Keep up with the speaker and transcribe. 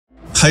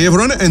Hi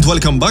everyone and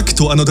welcome back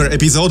to another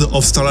episode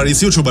of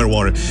Stellaris YouTuber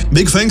War.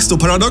 Big thanks to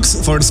Paradox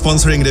for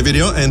sponsoring the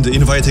video and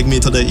inviting me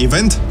to the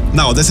event.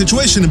 Now the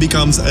situation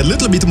becomes a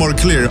little bit more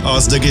clear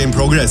as the game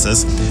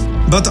progresses,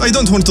 but I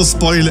don't want to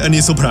spoil any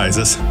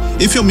surprises.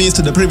 If you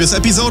missed the previous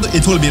episode,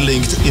 it will be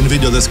linked in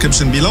video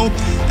description below,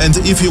 and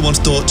if you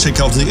want to check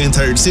out the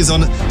entire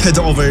season, head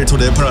over to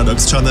the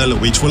Paradox channel,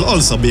 which will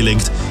also be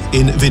linked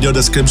in video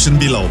description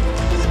below.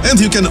 And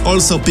you can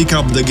also pick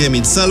up the game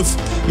itself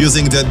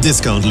using the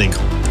discount link,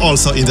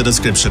 also in the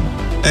description.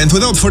 And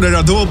without further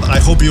ado, I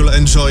hope you'll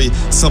enjoy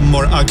some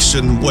more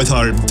action with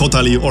our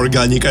totally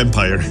organic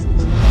empire.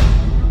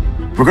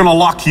 We're gonna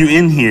lock you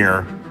in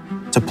here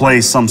to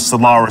play some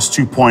Stellaris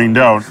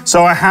 2.0.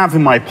 So I have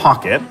in my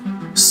pocket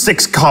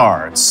 6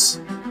 cards.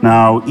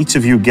 Now, each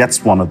of you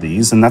gets one of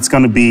these, and that's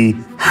gonna be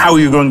how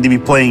you're going to be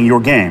playing your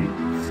game.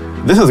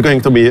 This is going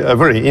to be a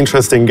very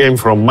interesting game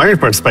from my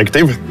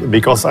perspective,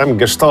 because I'm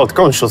Gestalt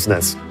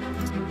Consciousness.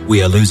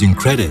 We are losing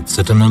credits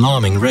at an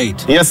alarming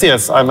rate.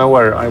 Yes, I'm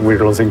aware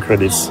we're losing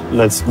credits.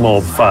 Let's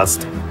move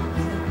fast.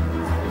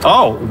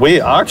 Oh,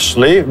 we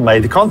actually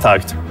made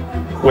contact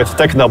with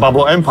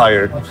Technobabble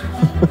Empire.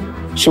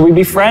 Should we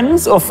be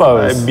friends or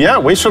foes? Yeah,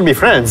 we should be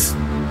friends.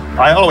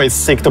 I always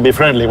seek to be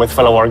friendly with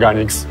fellow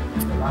organics.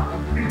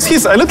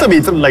 He's a little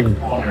bit,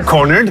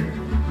 cornered.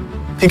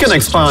 He can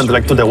expand,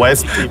 to the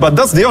west, but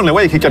that's the only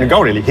way he can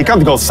go, really. He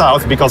can't go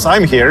south because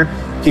I'm here.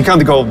 He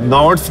can't go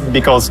north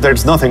because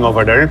there's nothing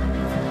over there.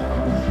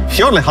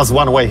 He only has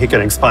one way he can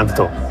expand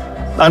to,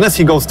 unless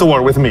he goes to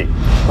war with me.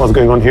 What's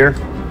going on here?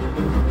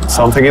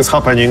 Something is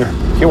happening.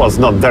 He was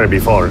not there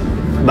before.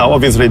 Now,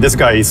 obviously, this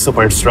guy is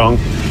super strong.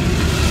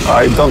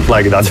 I don't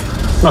like that.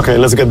 Okay,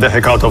 let's get the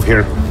heck out of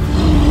here.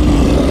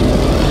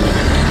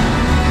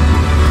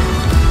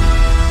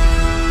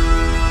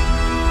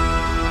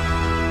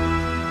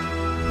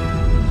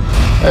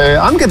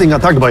 I'm getting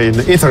attacked by an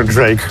Ether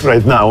Drake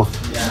right now,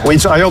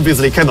 which I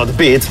obviously cannot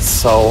beat,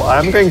 so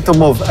I'm going to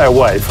move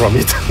away from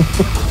it.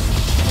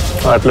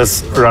 Alright,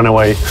 let's run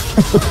away.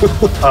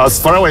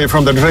 As far away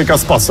from the Drake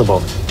as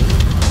possible.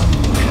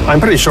 I'm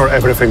pretty sure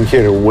everything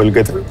here will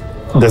get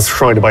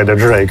destroyed by the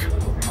Drake.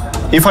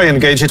 If I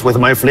engage it with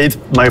my fleet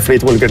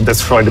will get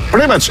destroyed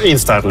pretty much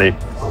instantly.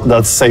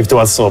 That's safe to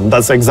assume.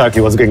 That's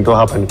exactly what's going to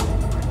happen.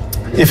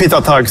 If it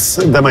attacks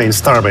the main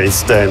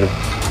starbase, then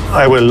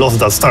I will lose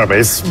that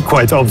starbase,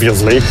 quite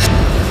obviously.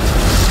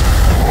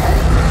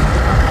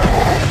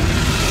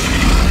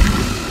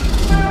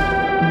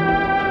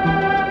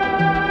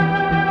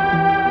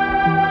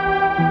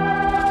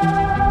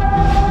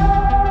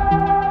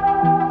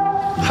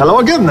 Hello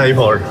again,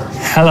 neighbor.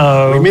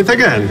 Hello. We meet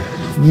again.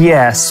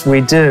 Yes,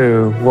 we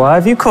do. Why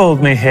have you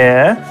called me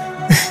here?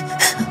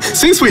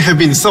 Since we have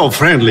been so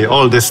friendly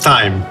all this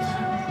time,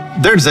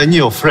 there's a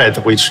new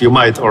threat which you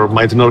might or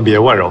might not be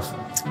aware of.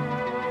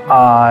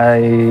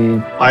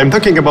 I'm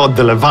talking about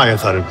the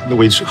Leviathan,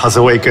 which has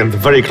awakened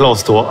very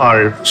close to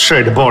our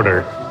shared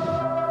border.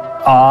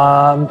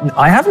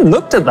 I haven't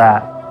looked at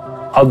that.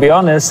 I'll be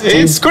honest.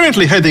 It's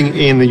currently heading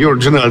in your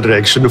general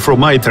direction from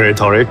my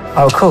territory.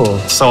 Oh, cool.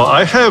 So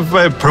I have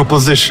a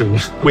proposition.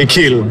 We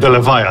kill the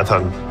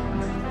Leviathan.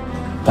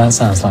 That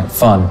sounds like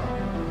fun.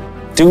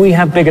 Do we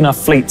have big enough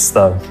fleets,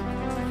 though?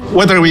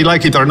 Whether we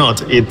like it or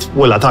not, it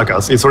will attack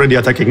us. It's already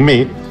attacking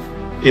me.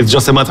 It's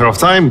just a matter of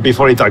time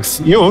before it attacks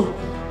you.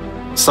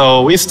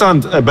 So we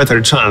stand a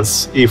better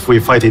chance if we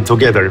fight it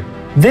together.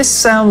 This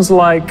sounds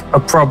like a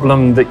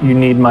problem that you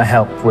need my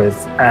help with,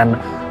 and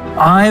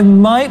I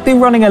might be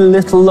running a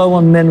little low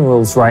on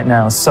minerals right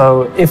now,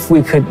 so if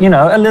we could,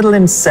 a little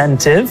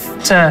incentive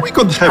to we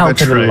could have help a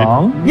trade. it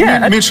along.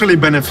 Yeah, mutually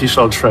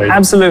beneficial trade.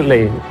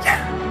 Absolutely.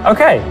 Yeah.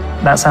 Okay,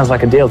 that sounds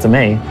like a deal to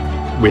me.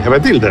 We have a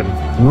deal then.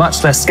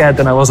 Much less scared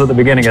than I was at the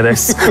beginning of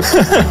this.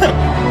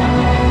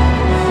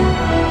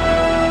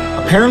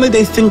 Apparently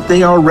they think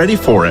they are ready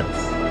for it.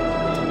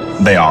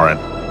 They aren't.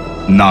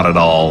 Not at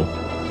all.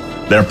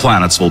 Their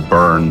planets will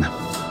burn.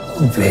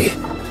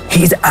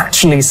 He's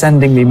actually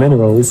sending me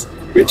minerals,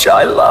 which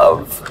I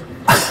love.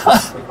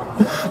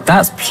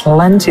 That's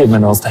plenty of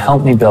minerals to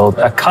help me build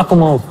a couple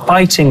more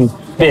fighting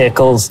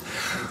vehicles,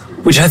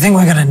 which I think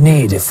we're going to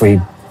need if we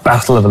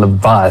battle the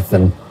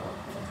Leviathan.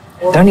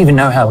 Don't even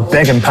know how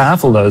big and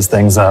powerful those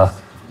things are.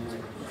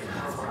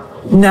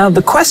 Now,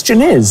 the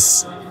question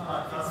is,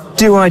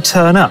 do I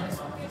turn up?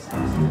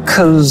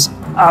 Because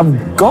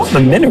I've got the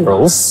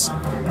minerals,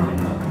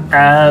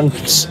 and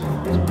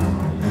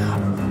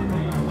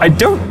I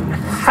don't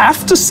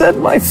have to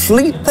send my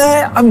fleet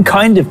there. I'm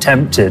kind of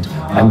tempted.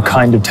 I'm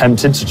kind of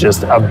tempted to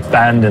just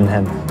abandon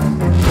him.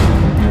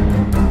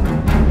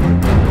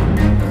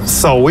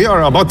 So we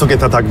are about to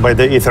get attacked by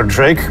the Ether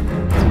Drake.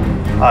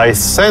 I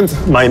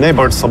sent my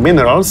neighbor some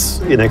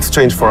minerals in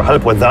exchange for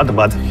help with that,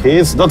 but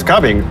he's not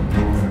coming.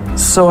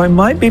 So I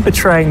might be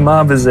betraying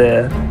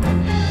Marbozir.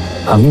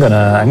 I'm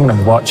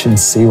gonna watch and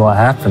see what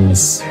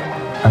happens.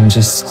 I'm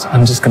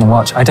just gonna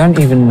watch. I don't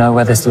even know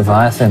where this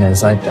Leviathan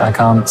is. I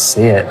can't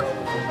see it.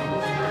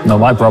 Not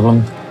my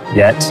problem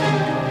yet.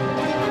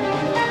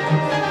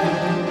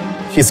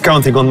 He's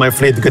counting on my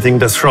fleet getting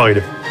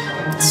destroyed.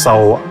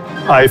 So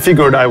I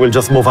figured I will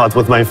just move out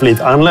with my fleet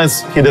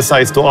unless he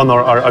decides to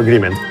honor our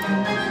agreement.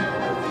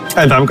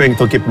 And I'm going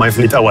to keep my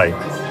fleet away.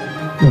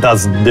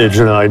 That's the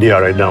general idea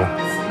right now.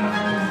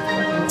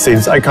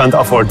 Since I can't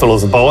afford to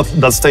lose both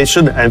that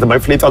station and my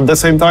fleet at the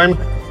same time,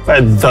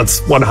 and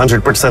that's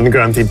 100%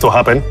 guaranteed to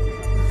happen.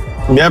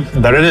 Yep,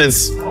 there it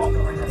is.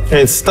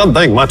 It's not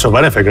doing much of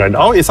anything right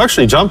now. Oh, it's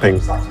actually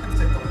jumping.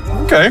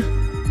 Okay.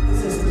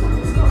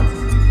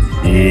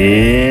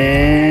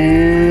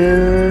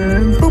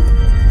 And boop.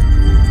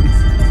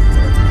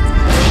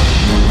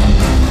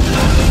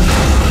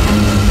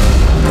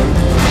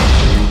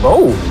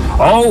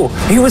 Oh,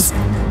 he was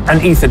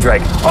an ether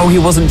drake. Oh, he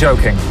wasn't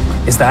joking.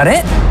 Is that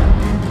it?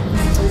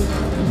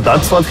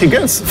 That's what he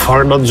gets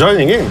for not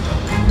joining in.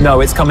 No,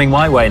 it's coming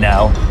my way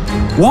now.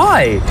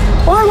 Why?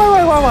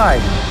 Why?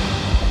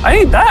 I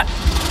need that.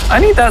 I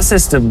need that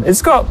system.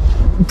 It's got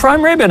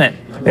prime rib in it.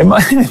 It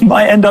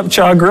might end up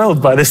char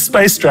grilled by this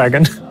space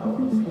dragon.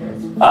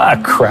 Ah,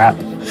 crap.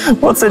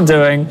 What's it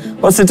doing?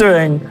 What's it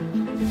doing?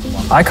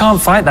 I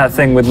can't fight that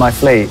thing with my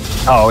fleet.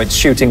 Oh, it's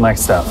shooting my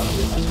stuff.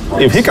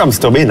 If he comes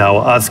to me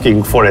now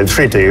asking for a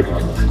treaty,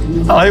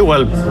 I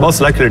will most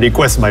likely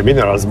request my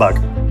minerals back.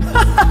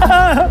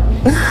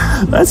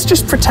 Let's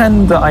just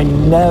pretend that I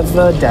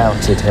never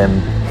doubted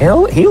him.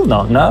 He'll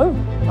not know.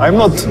 I'm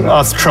not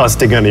as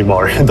trusting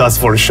anymore, that's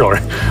for sure.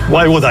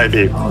 Why would I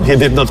be? He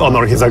did not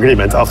honor his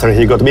agreement after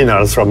he got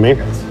minerals from me.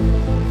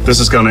 This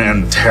is going to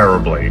end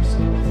terribly.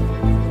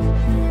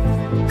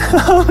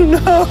 Oh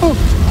no!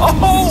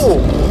 Oh!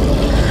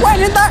 Where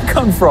did that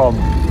come from?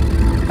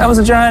 That was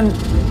a giant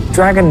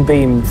dragon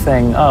beam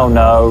thing. Oh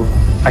no,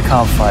 I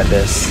can't fight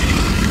this.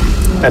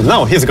 And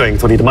now he's going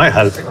to need my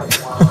help.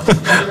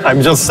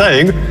 I'm just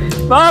saying.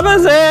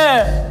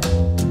 Marbozir!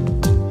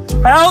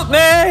 Help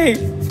me!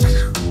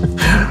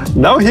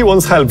 Now he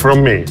wants help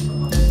from me.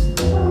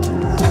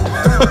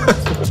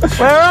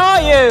 Where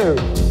are you?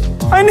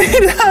 I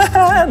need a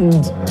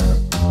hand!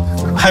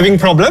 Having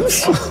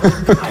problems?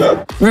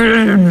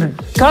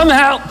 Come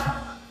help!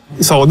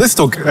 So this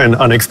took an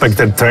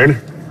unexpected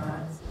turn.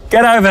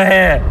 Get over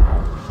here,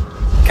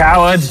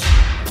 coward!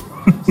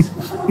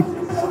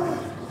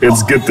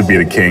 It's good to be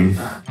the king.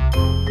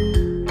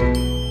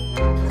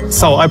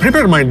 So I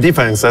prepared my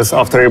defenses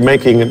after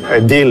making a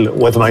deal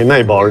with my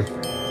neighbor.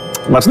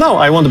 But now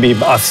I won't be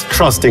as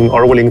trusting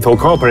or willing to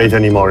cooperate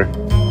anymore.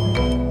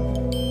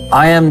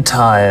 I am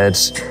tired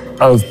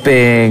of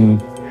being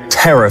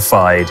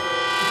terrified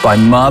by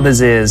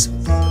Marbozir's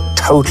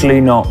totally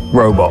not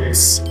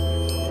robots.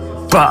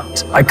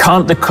 But I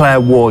can't declare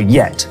war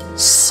yet,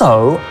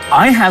 so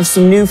I have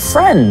some new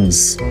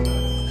friends.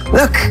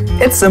 Look,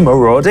 it's a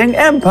marauding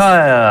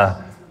empire.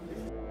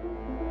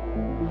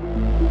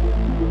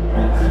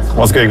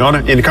 What's going on?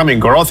 Incoming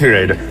Gorothi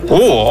raid.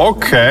 Oh,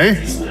 okay.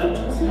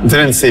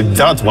 Didn't see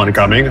that one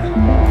coming.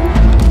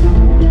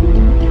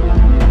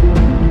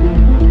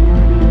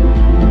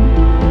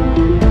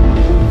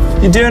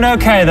 You doing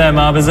okay there,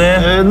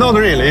 Marbozir? Not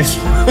really.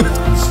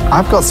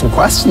 I've got some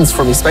questions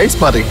from your space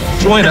buddy.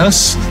 Join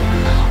us,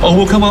 or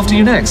we'll come after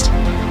you next.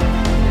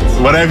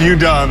 What have you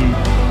done?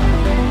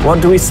 What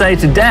do we say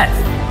to death?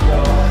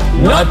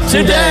 Not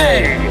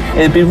today!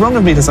 It'd be wrong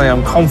of me to say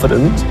I'm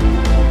confident.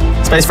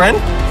 Space friend?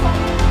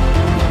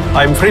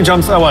 I'm 3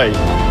 jumps away.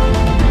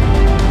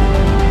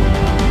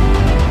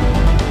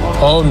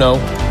 Oh no.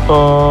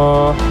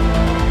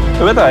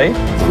 Who are they?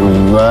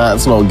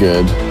 That's not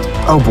good.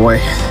 Oh boy.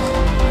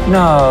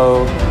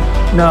 No.